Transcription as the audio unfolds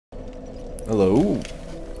Hello,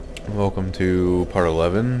 welcome to part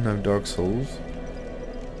 11 of Dark Souls.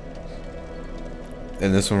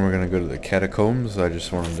 In this one we're going to go to the catacombs. I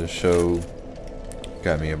just wanted to show,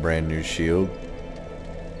 got me a brand new shield.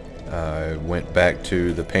 I went back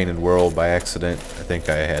to the painted world by accident. I think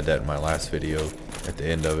I had that in my last video at the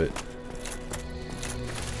end of it.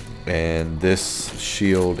 And this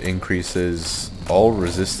shield increases all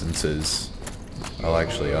resistances. I'll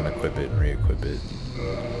actually unequip it and re-equip it.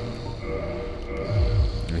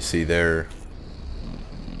 You see there,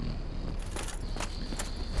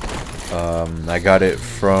 I got it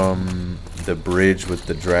from the bridge with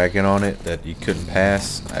the dragon on it that you couldn't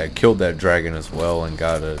pass. I killed that dragon as well and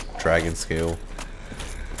got a dragon scale.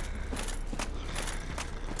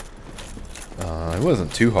 It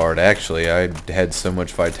wasn't too hard actually. I had so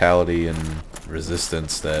much vitality and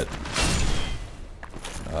resistance that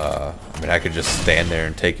I mean, I could just stand there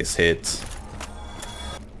and take his hits.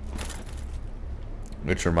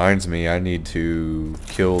 Which reminds me, I need to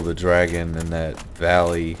kill the dragon in that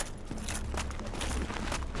valley.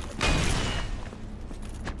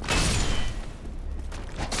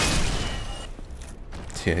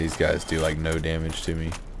 Yeah, these guys do like no damage to me.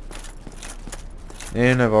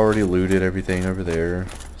 And I've already looted everything over there,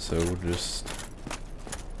 so we'll just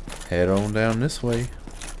head on down this way.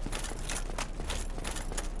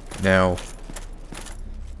 Now,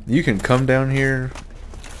 you can come down here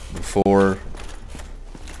before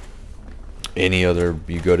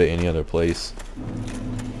you go to any other place.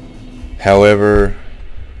 However,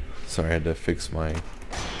 sorry, I had to fix my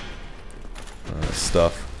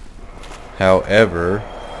stuff. However,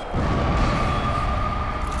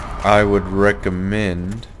 I would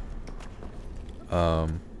recommend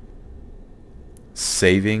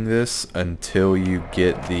saving this until you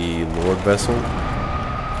get the Lord Vessel,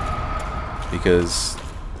 because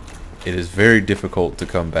it is very difficult to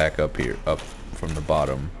come back up here, up from the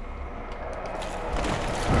bottom.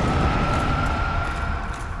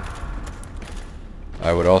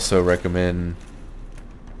 I would also recommend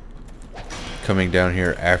coming down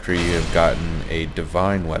here after you have gotten a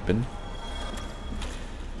divine weapon,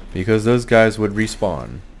 because those guys would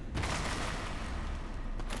respawn.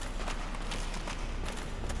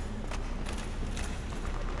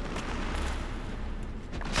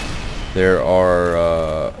 There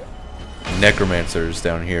are necromancers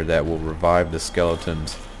down here that will revive the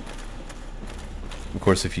skeletons. Of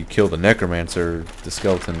course, if you kill the necromancer, the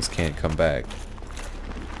skeletons can't come back.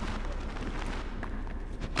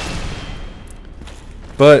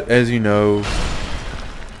 But as you know,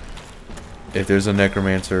 if there's a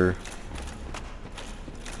necromancer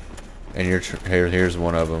and here's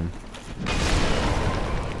one of them.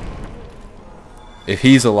 If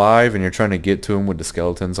he's alive and you're trying to get to him with the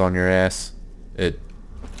skeletons on your ass,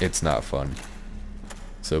 it's not fun.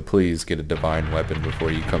 So please get a divine weapon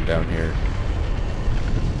before you come down here.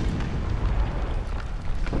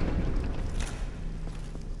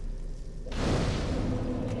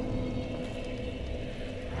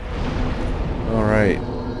 Alright,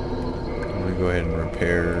 I'm going to go ahead and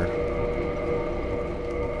repair.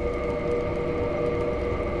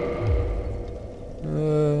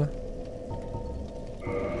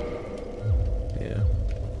 Yeah.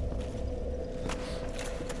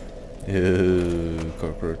 Ew,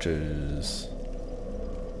 cockroaches.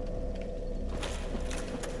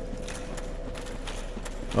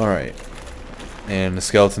 Alright, and the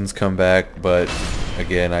skeletons come back, but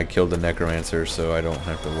again, I killed the necromancer, so I don't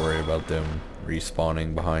have to worry about them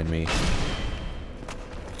respawning behind me.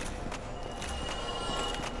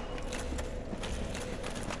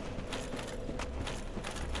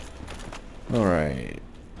 Alright,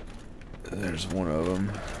 there's one of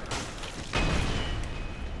them.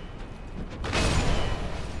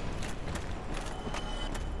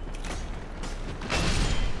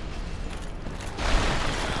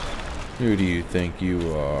 Who do you think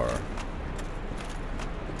you are?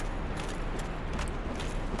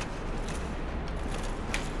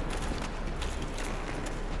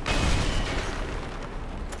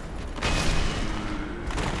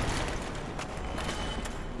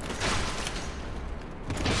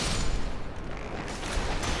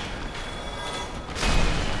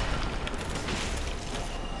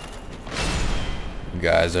 You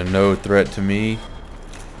guys are no threat to me.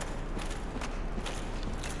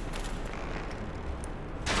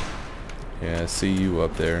 Yeah, I see you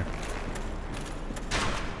up there.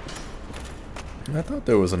 I thought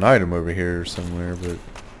there was an item over here somewhere, but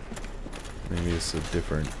maybe it's a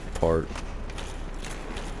different part.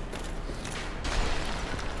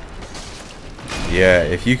 Yeah,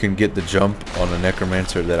 if you can get the jump on the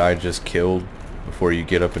necromancer that I just killed before you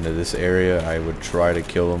get up into this area, I would try to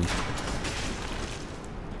kill him.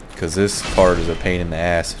 Because this part is a pain in the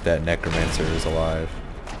ass if that necromancer is alive.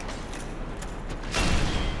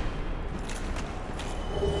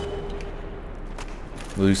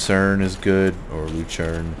 Lucerne is good, or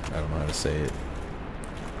Lucerne, I don't know how to say it.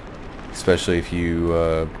 Especially if you,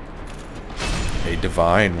 a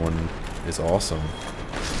divine one is awesome.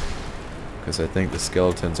 Because I think the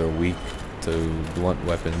skeletons are weak to blunt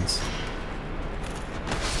weapons.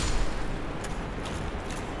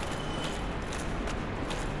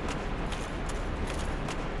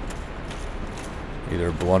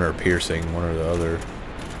 Either blunt or piercing, one or the other.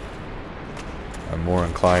 I'm more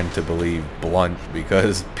inclined to believe blunt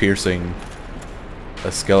because piercing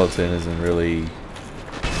a skeleton doesn't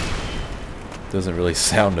really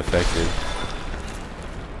sound effective.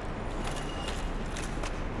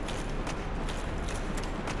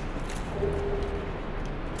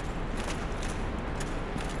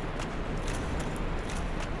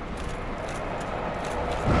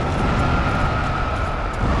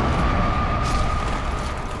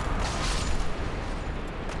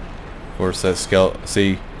 Of course, that skeleton.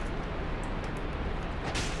 See.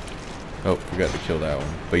 Oh, forgot to kill that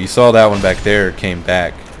one. But you saw that one back there came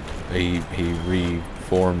back. He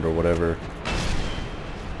reformed or whatever.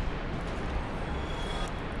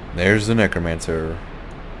 There's the necromancer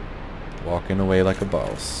walking away like a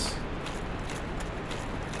boss.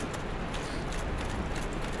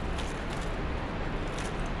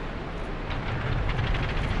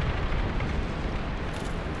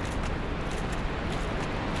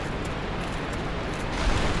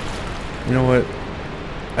 You know what?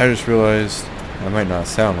 I just realized I might not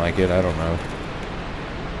sound like it, I don't know.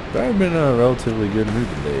 But I've been in a relatively good mood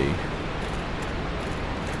today.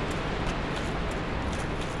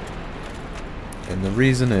 And the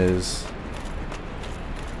reason is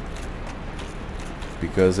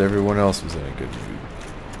because everyone else was in a good mood.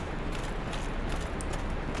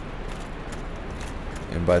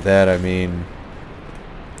 And by that I mean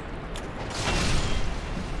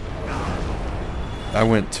I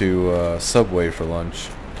went to Subway for lunch,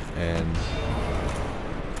 and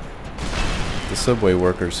the Subway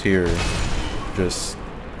workers here just,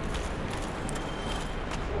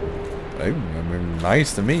 I mean,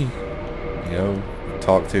 nice to me. You know,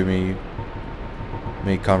 talk to me,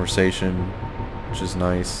 make conversation, which is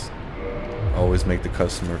nice. Always make the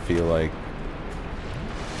customer feel like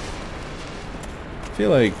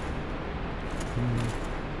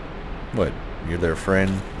what, you're their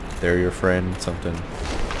friend. They're your friend, something.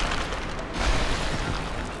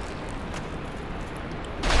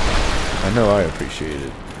 I know I appreciate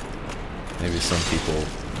it. Maybe some people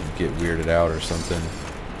get weirded out or something.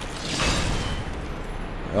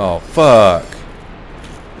 Oh, fuck!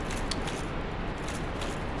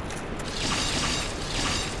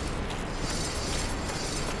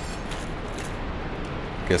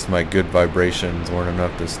 Guess my good vibrations weren't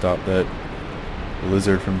enough to stop that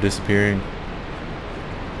lizard from disappearing.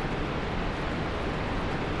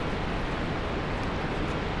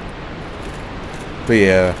 But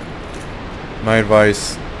yeah, my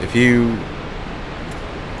advice, if you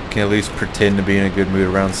can at least pretend to be in a good mood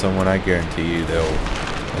around someone, I guarantee you they'll,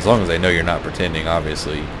 as long as they know you're not pretending,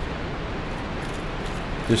 obviously,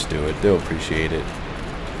 just do it. They'll appreciate it.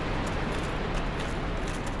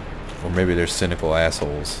 Or maybe they're cynical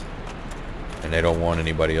assholes and they don't want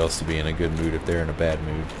anybody else to be in a good mood if they're in a bad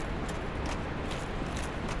mood.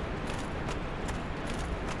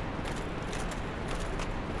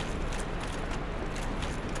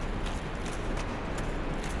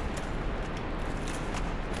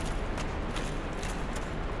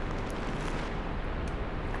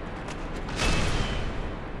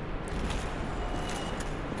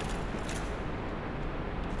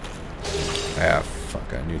 Ah,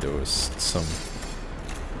 fuck, I knew there was some...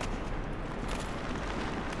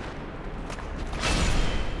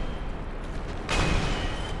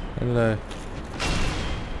 How did I...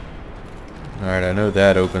 Alright, I know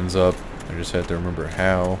that opens up. I just have to remember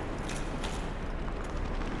how.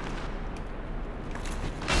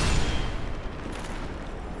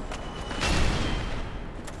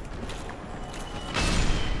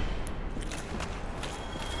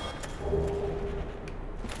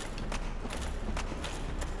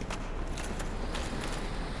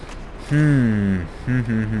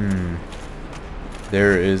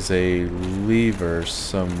 There is a lever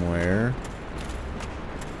somewhere.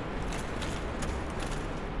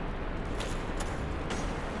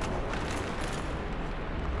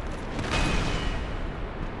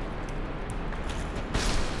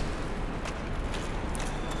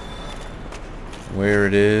 Where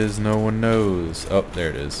it is, no one knows. Oh, there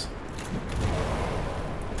it is.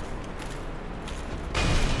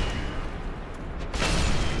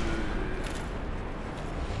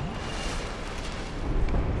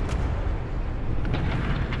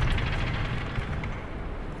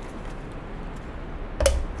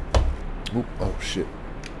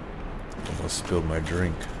 Almost spilled my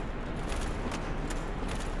drink.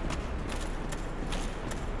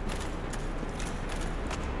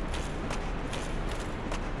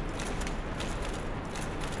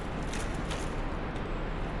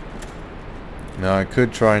 Now I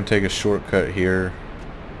could try and take a shortcut here,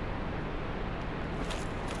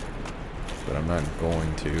 but I'm not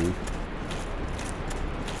going to.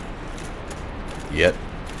 Yet.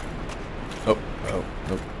 Oh,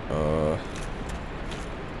 nope.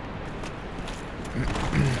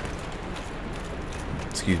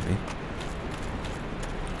 Excuse me.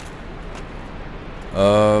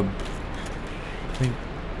 I think.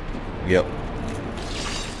 Yep.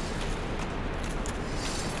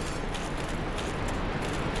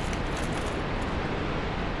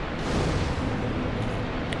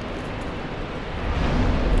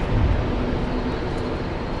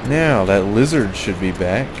 Now, that lizard should be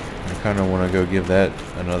back. I kind of want to go give that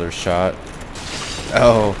another shot.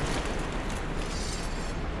 Oh.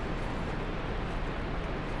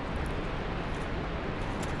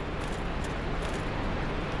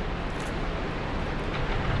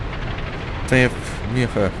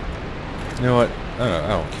 You know what? I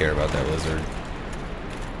don't care about that lizard.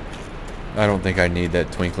 I don't think I need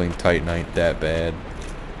that twinkling titanite that bad.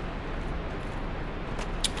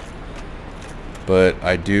 But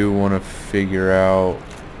I do want to figure out...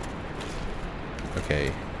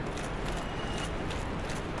 Okay.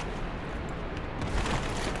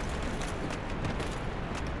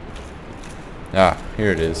 Ah,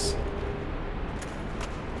 here it is.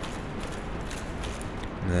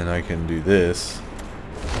 And then I can do this.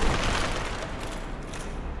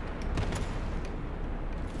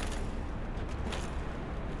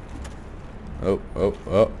 Oh.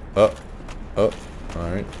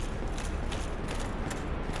 Alright.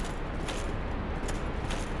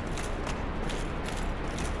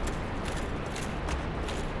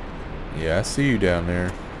 Yeah, I see you down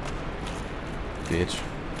there, bitch.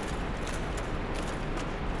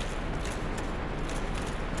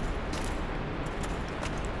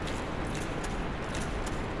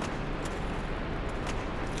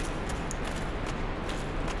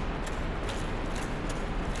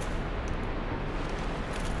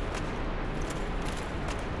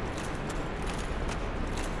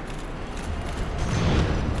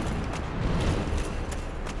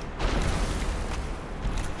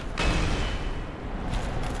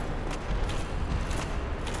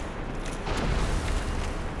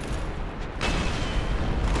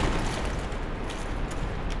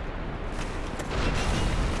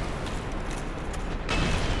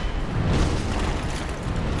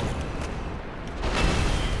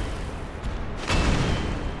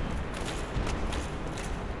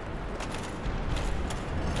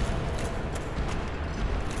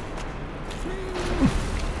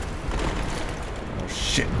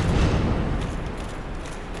 Shit.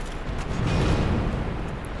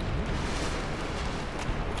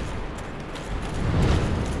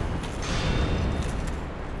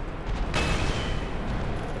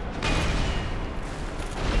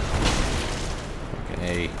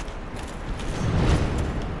 Okay.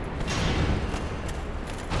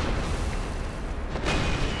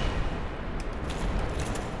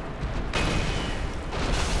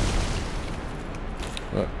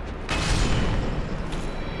 What?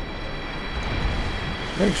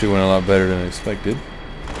 Actually went a lot better than expected.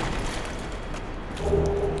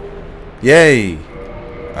 Yay!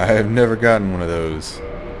 I have never gotten one of those.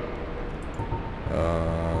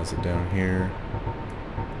 Is it down here?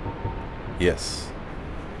 Yes.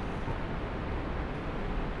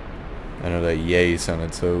 I know that yay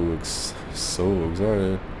sounded so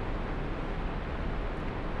excited.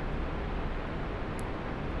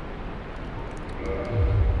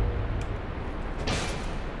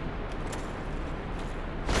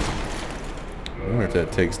 I wonder if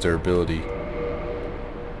that takes durability.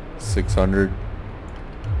 600.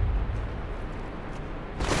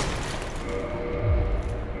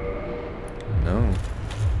 No.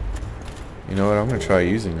 You know what? I'm gonna try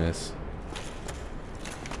using this.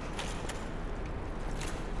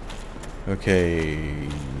 Okay.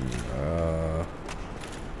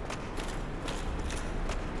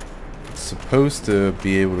 It's supposed to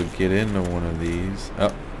be able to get into one of these.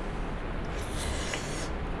 Oh.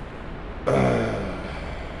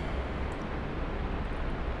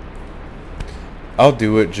 I'll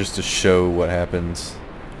do it just to show what happens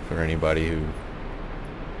for anybody who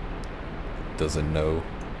doesn't know.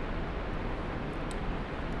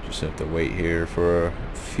 Just have to wait here for a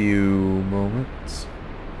few moments.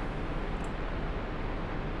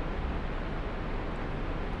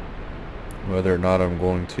 Whether or not I'm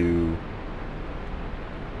going to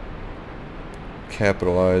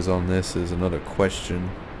capitalize on this is another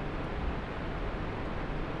question.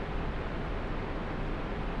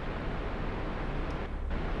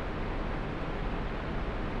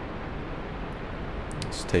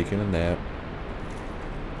 It's taking a nap.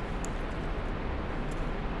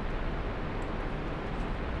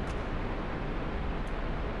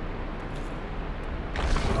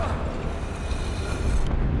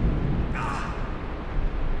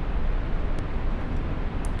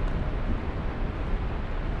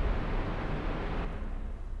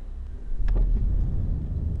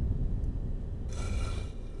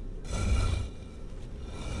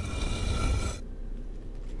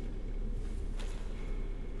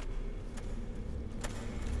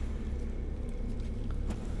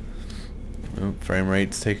 Oh, frame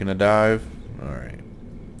rate's taking a dive. Alright.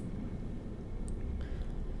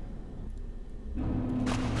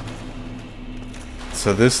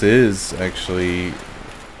 So this is actually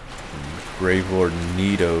Gravelord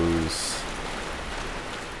Nito's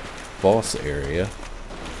boss area.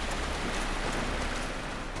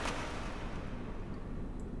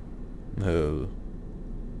 Oh.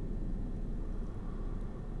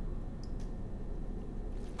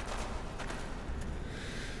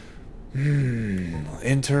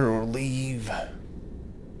 Enter or leave.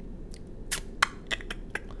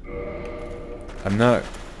 I'm not...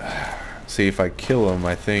 See, if I kill him,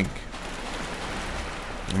 I think...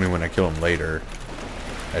 I mean, when I kill him later,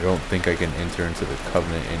 I don't think I can enter into the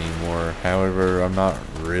Covenant anymore. However, I'm not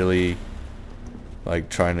really, like,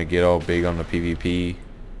 trying to get all big on the PvP.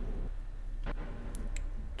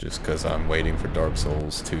 Just because I'm waiting for Dark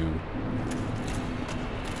Souls 2. Know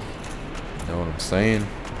what I'm saying?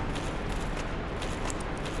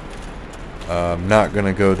 I'm not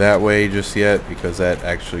gonna go that way just yet because that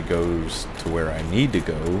actually goes to where I need to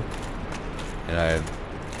go, and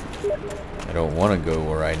I don't want to go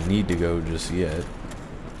where I need to go just yet.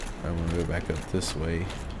 I'm gonna go back up this way.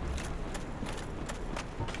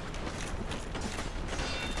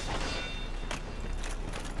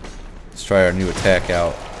 Let's try our new attack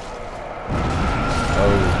out.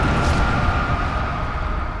 Oh.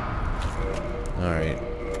 Alright.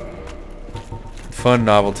 Fun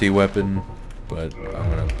novelty weapon, but I'm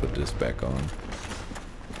gonna put this back on.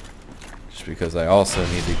 Just because I also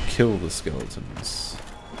need to kill the skeletons.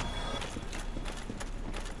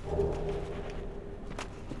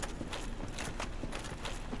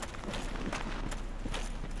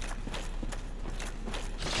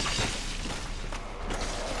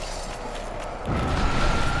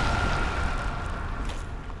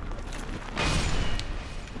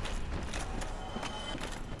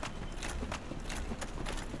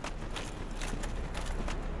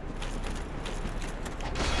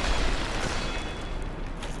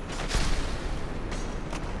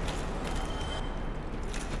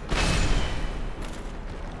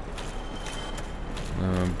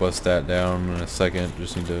 Bust that down in a second.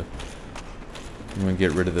 Just need to... I'm gonna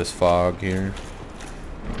get rid of this fog here.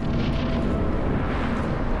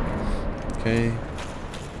 Okay.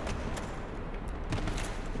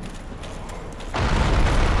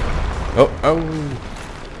 Oh, oh!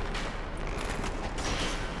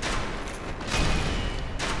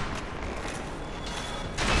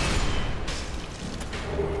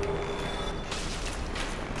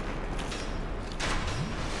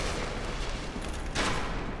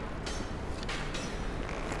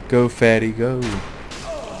 Go, fatty, go.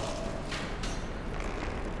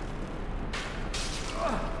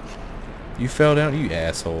 You fell down, you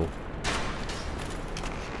asshole.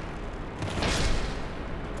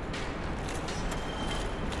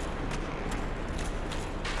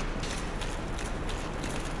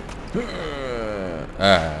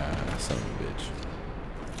 Son of a bitch.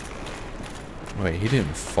 Wait, he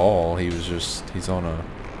didn't fall. He was just, he's on a...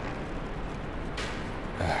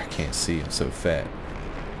 I can't see, I'm so fat.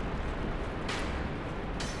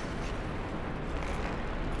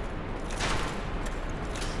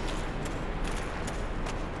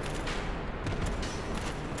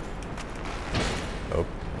 Oh,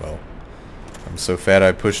 well. I'm so fat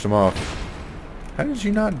I pushed him off. How did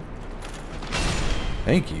you not...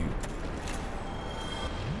 Thank you.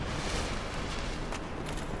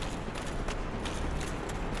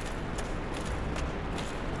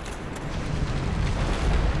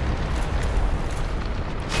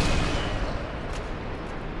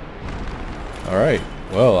 Alright,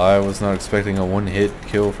 well, I was not expecting a one-hit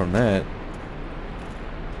kill from that.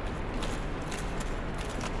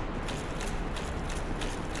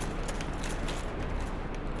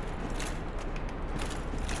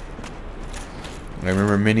 I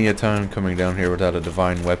remember many a time coming down here without a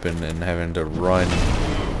divine weapon and having to run.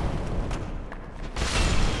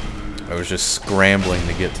 I was just scrambling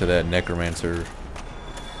to get to that necromancer.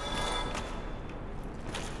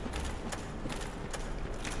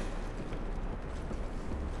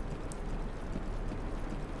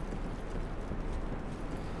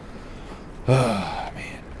 Ah,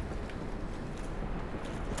 man.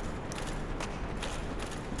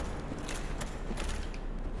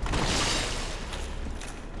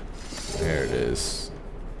 There it is.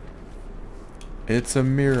 It's a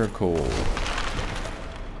miracle.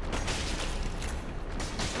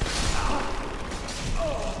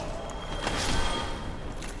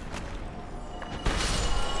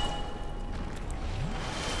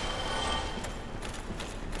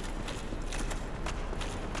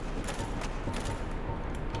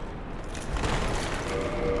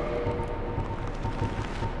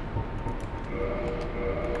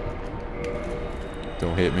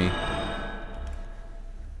 Don't hit me. I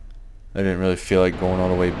didn't really feel like going all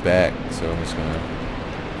the way back, so I'm just gonna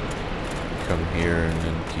come here and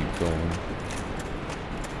then keep going.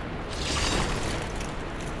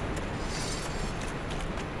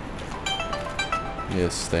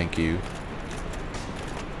 Yes, thank you.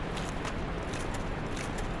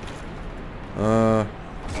 What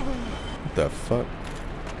the fuck?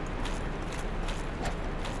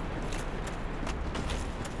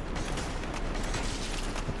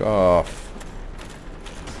 Fuck off.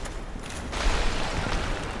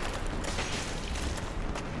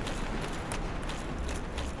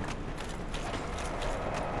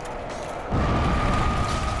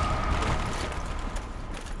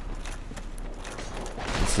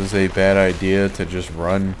 This is a bad idea to just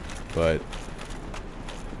run, but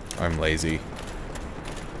I'm lazy.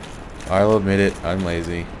 I'll admit it, I'm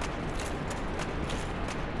lazy.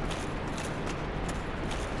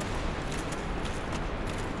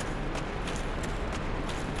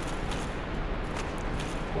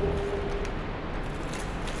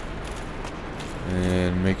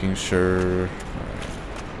 And making sure...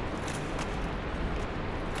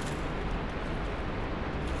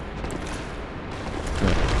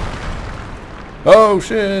 Oh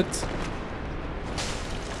shit!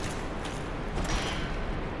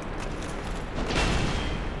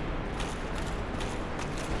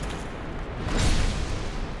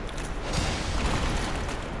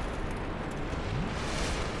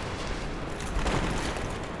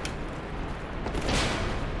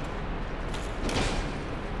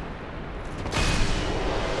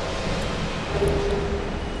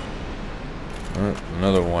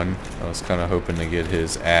 Another one. I was kind of hoping to get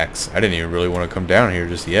his axe. I didn't even really want to come down here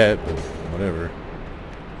just yet, but whatever.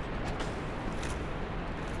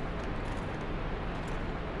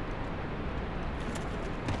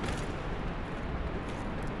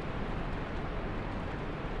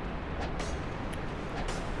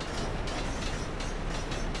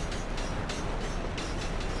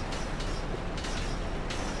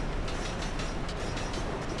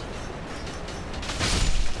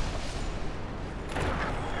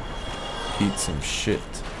 Eat some shit.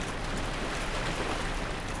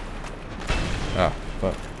 Ah,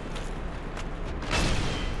 fuck.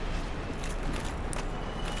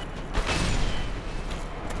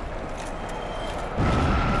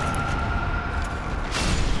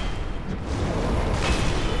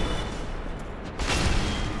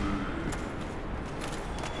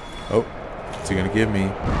 Oh, what's he gonna give me?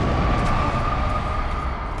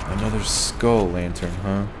 Another skull lantern,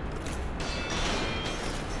 huh?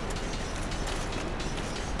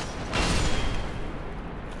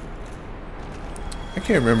 I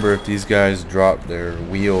can't remember if these guys drop their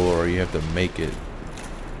wheel or you have to make it.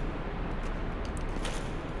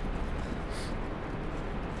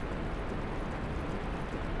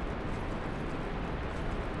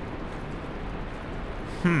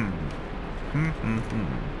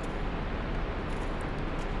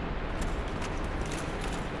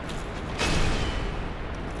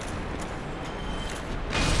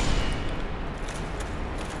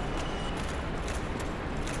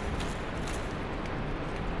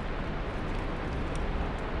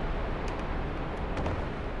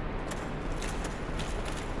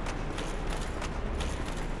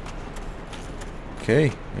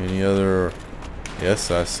 Okay, any other...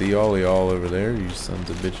 Yes, I see all of y'all over there, you sons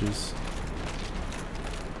of bitches.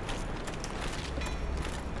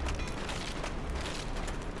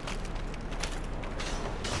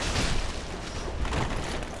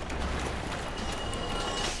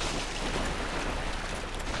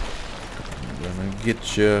 I'm gonna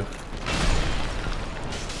get you.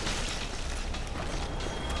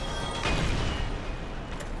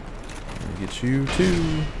 Get you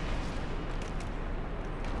too.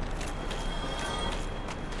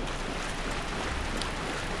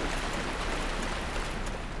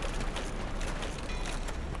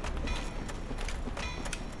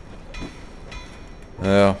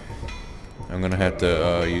 Well, I'm gonna have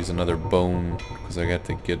to use another bone because I got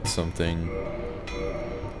to get something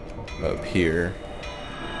up here.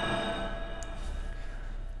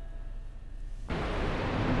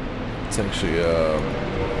 It's actually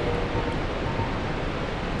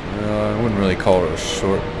I wouldn't really call it a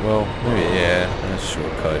short. Well, maybe yeah, a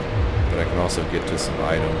shortcut. But I can also get to some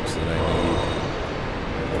items that I need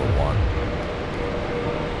or want.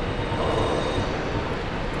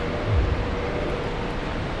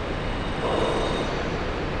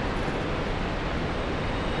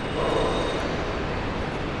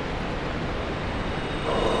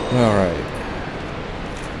 Alright.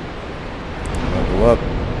 Level up.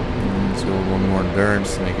 Let's go one more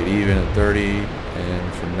endurance to make it even at 30.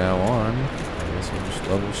 And from now on, I guess we'll just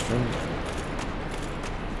level strength.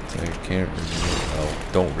 I can't really, well,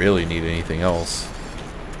 don't really need anything else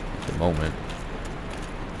at the moment.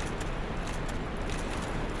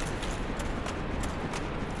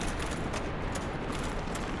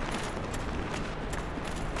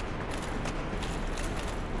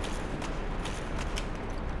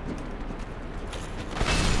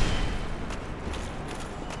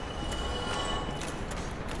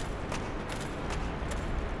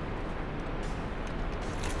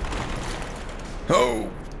 Oh,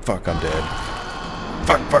 fuck, I'm dead.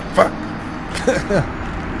 Fuck.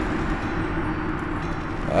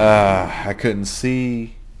 I couldn't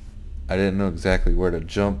see. I didn't know exactly where to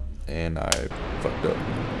jump, and I fucked up.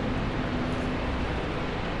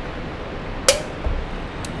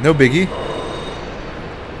 No biggie.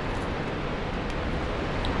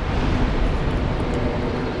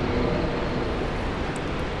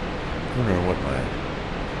 I wonder what my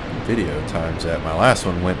video time's at. My last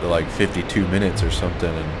one went to like 52 minutes or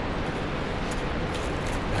something, and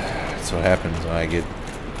that's what happens when I get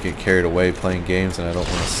carried away playing games and I don't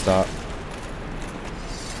want to stop.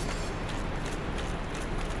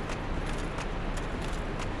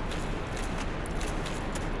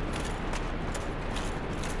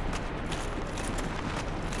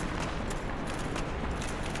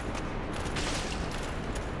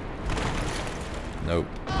 Nope.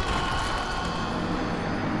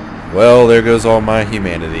 Well, there goes all my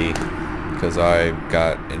humanity, because I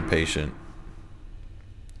got impatient.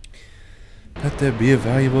 Let that be a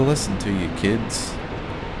valuable lesson to you, kids.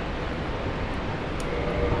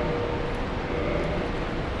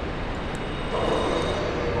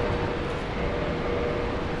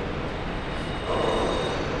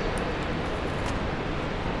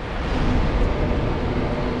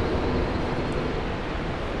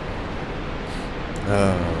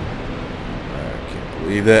 I can't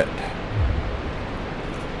believe that.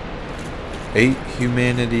 8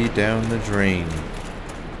 humanity down the drain.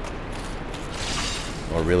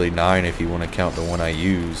 Or really 9 if you want to count the one I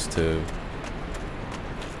used to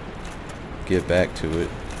get back to it.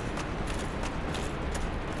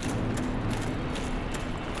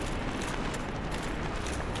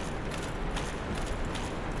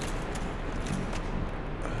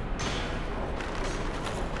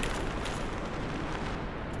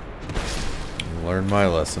 Learn my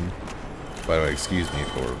lesson. By the way, excuse me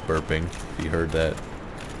for burping, if you heard that.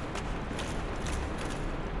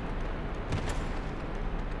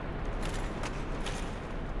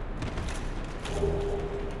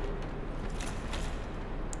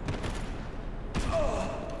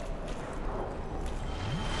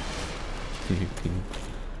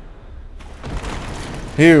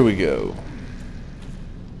 Here we go.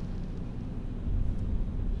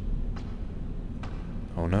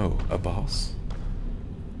 Oh no, a boss?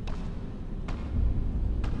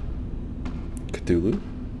 Cthulhu?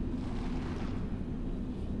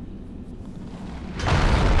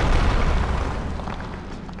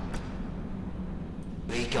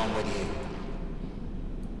 Be gone with you.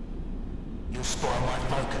 You'll spoil my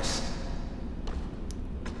focus.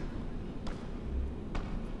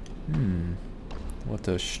 What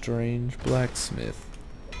a strange blacksmith.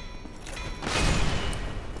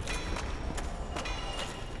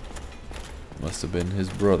 Must have been his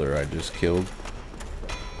brother I just killed.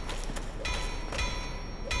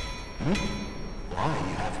 Why,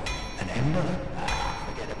 you have an ember?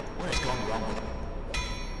 Forget it. What has gone wrong with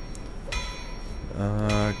it?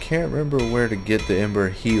 I can't remember where to get the ember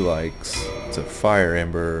he likes. It's a fire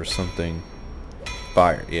ember or something.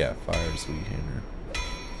 Fire, yeah, fire sweet hammer.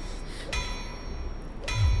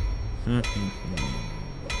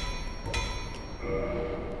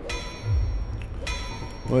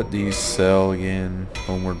 What do you sell again?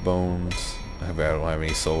 Homeward bones. I don't have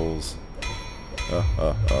any souls. What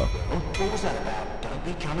was that about? Don't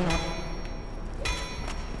be coming up.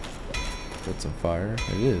 That's on fire.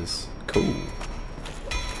 It is. Cool.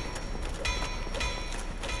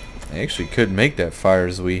 I actually could make that fire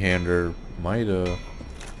Zweihander. Might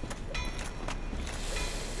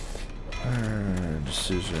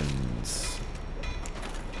decisions.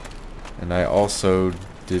 And I also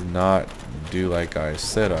did not do like I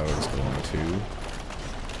said I was going to.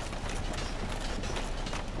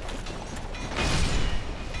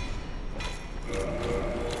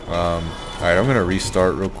 Alright, I'm gonna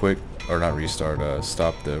restart real quick. Or not restart,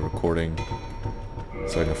 stop the recording.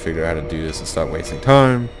 So I can figure out how to do this and stop wasting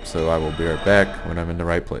time. So I will be right back when I'm in the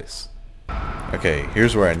right place. Okay,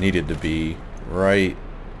 here's where I needed to be. Right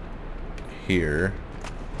here.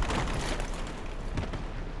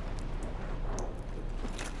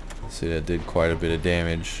 See, that did quite a bit of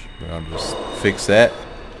damage. But I'll just fix that.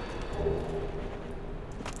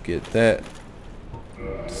 Get that.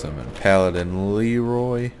 Summon Paladin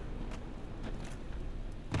Leroy.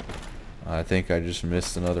 I think I just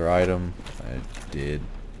missed another item. I did.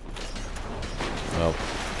 Well,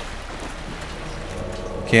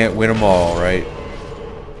 can't win them all, right?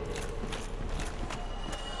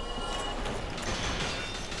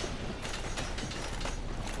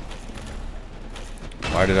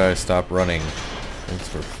 Why did I stop running? Thanks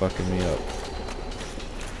for fucking me up.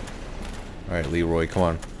 Alright, Leroy, come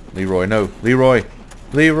on. Leroy, no. Leroy!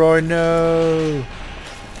 Leroy, no!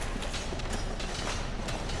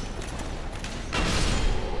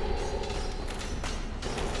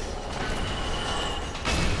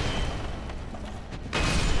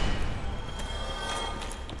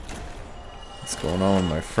 What's going on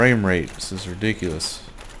with my frame rate? This is ridiculous.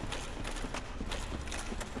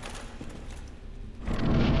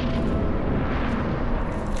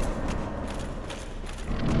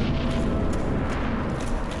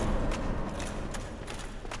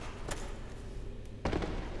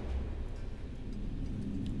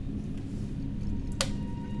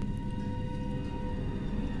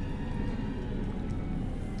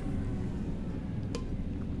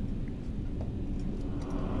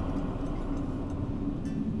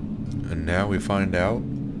 And now we find out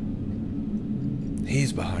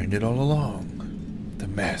he's behind it all along. The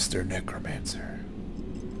Master Necromancer.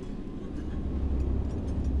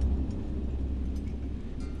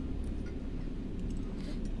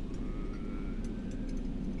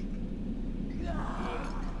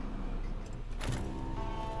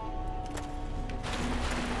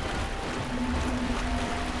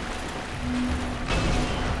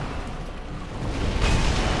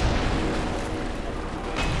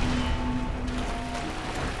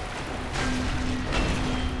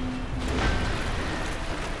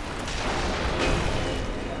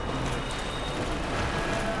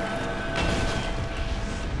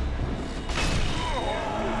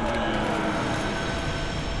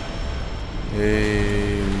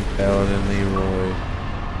 Hey, Paladin Leroy.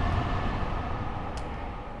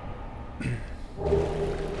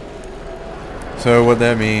 So what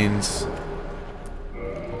that means,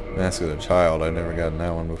 Mask of the Child, I've never gotten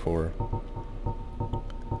that one before.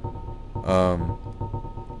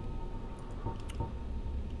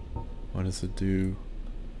 What does it do?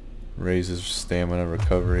 Raises stamina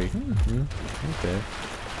recovery. Okay.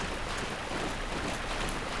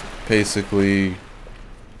 Basically,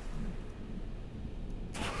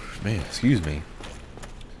 man, excuse me.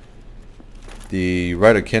 The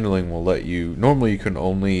Rite of Kindling will let you... Normally you can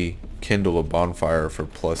only kindle a bonfire for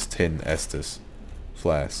plus 10 Estus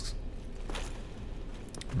flasks.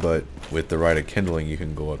 But with the Rite of Kindling you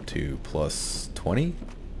can go up to plus 20?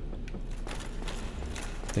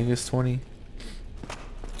 I think it's 20.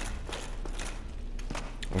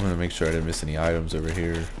 I'm going to make sure I didn't miss any items over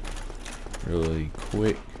here really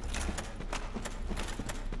quick.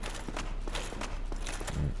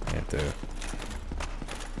 I have to...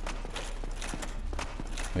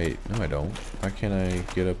 Wait, no I don't. Why can't I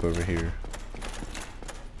get up over here?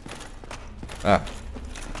 Ah.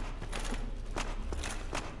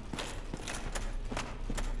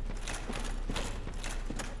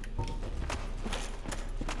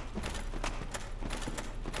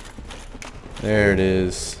 There it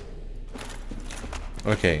is.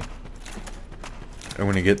 Okay. I'm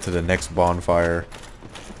gonna get to the next bonfire.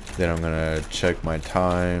 Then I'm gonna check my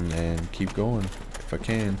time and keep going if I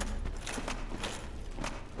can.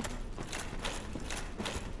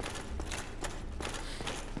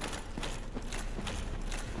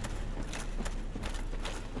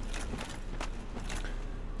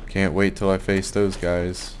 Can't wait till I face those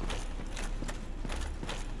guys.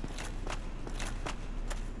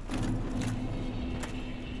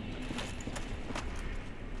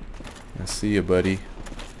 I see you, buddy.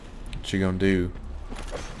 What you gonna do?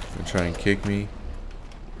 Gonna try and kick me?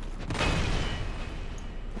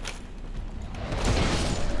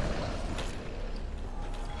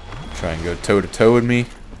 Try and go toe to toe with me.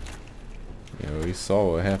 You know, we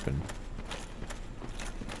saw what happened.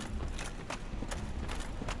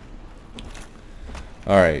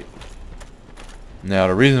 Alright. Now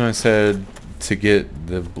the reason I said to get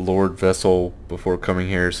the Lord vessel before coming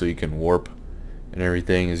here so you can warp and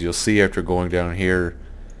everything is you'll see after going down here,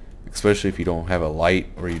 especially if you don't have a light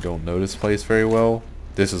or you don't know this place very well,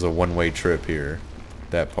 this is a one-way trip here.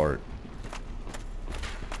 That part.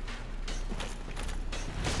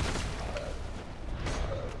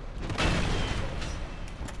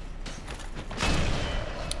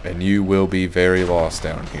 And you will be very lost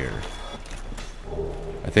down here.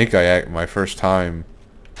 I think my first time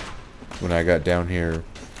when I got down here,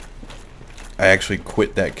 I actually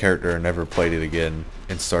quit that character and never played it again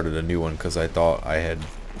and started a new one because I thought I had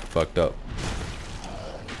fucked up.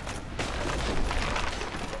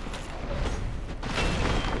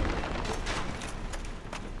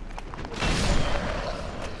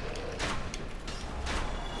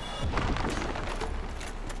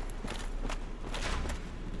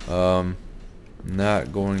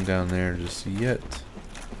 Not going down there just yet.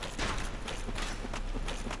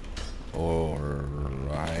 Or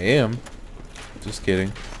I am. Just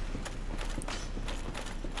kidding.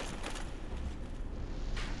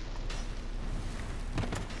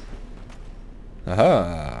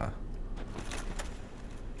 Aha.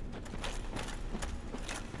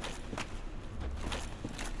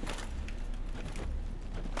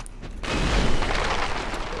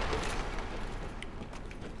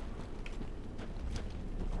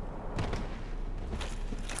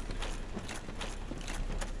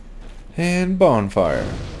 And bonfire.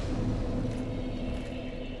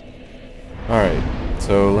 Alright,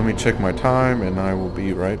 so let me check my time and I will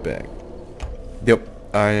be right back. Yep,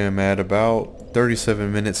 I am at about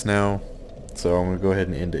 37 minutes now, so I'm going to go ahead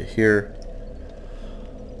and end it here.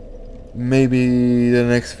 Maybe the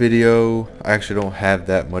next video, I actually don't have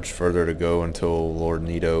that much further to go until Lord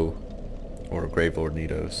Nito, or Grave Lord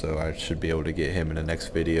Nito, so I should be able to get him in the next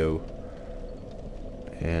video.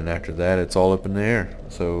 And after that, it's all up in the air.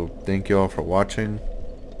 So thank you all for watching,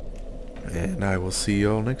 and I will see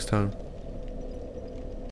you all next time.